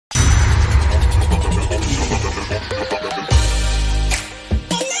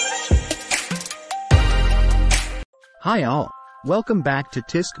Hi all, welcome back to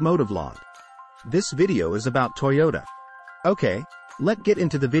Tisk Motovlog. This video is about Toyota. Okay, let's get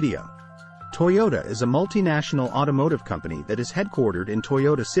into the video. Toyota is a multinational automotive company that is headquartered in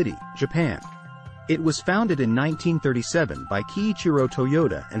Toyota City, Japan. It was founded in 1937 by Kiichiro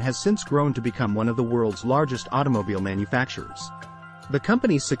Toyota and has since grown to become one of the world's largest automobile manufacturers. The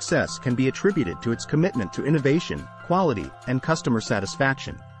company's success can be attributed to its commitment to innovation, quality, and customer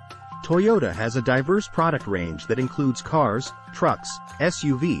satisfaction. Toyota has a diverse product range that includes cars, trucks,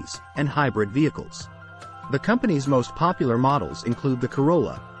 SUVs, and hybrid vehicles. The company's most popular models include the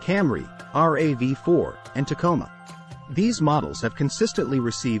Corolla, Camry, RAV4, and Tacoma. These models have consistently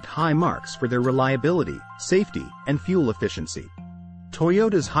received high marks for their reliability, safety, and fuel efficiency.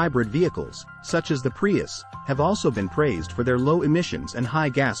 Toyota's hybrid vehicles, such as the Prius, have also been praised for their low emissions and high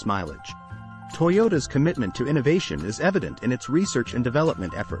gas mileage. Toyota's commitment to innovation is evident in its research and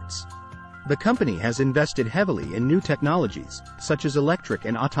development efforts. The company has invested heavily in new technologies, such as electric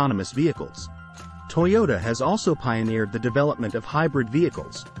and autonomous vehicles. Toyota has also pioneered the development of hybrid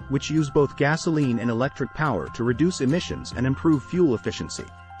vehicles, which use both gasoline and electric power to reduce emissions and improve fuel efficiency.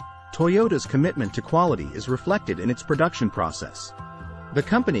 Toyota's commitment to quality is reflected in its production process. The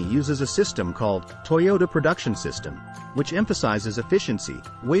company uses a system called Toyota Production System, which emphasizes efficiency,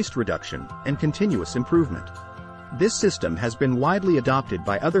 waste reduction, and continuous improvement. This system has been widely adopted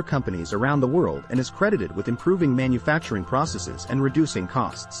by other companies around the world and is credited with improving manufacturing processes and reducing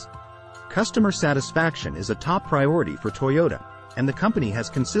costs. Customer satisfaction is a top priority for Toyota, and the company has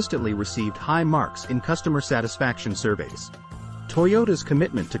consistently received high marks in customer satisfaction surveys. Toyota's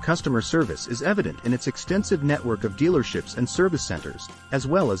commitment to customer service is evident in its extensive network of dealerships and service centers, as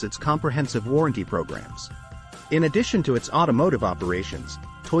well as its comprehensive warranty programs. In addition to its automotive operations,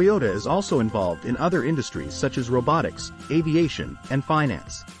 Toyota is also involved in other industries such as robotics, aviation, and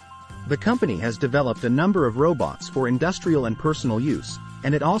finance. The company has developed a number of robots for industrial and personal use,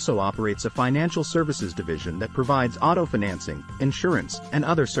 and it also operates a financial services division that provides auto financing, insurance, and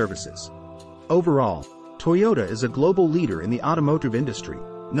other services. Overall, Toyota is a global leader in the automotive industry,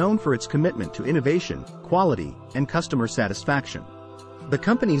 known for its commitment to innovation, quality, and customer satisfaction. The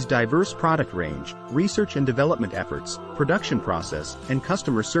company's diverse product range, research and development efforts, production process, and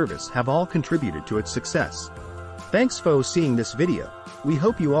customer service have all contributed to its success. Thanks for seeing this video. We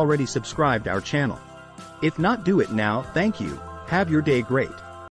hope you already subscribed our channel. If not, do it now. Thank you. Have your day great.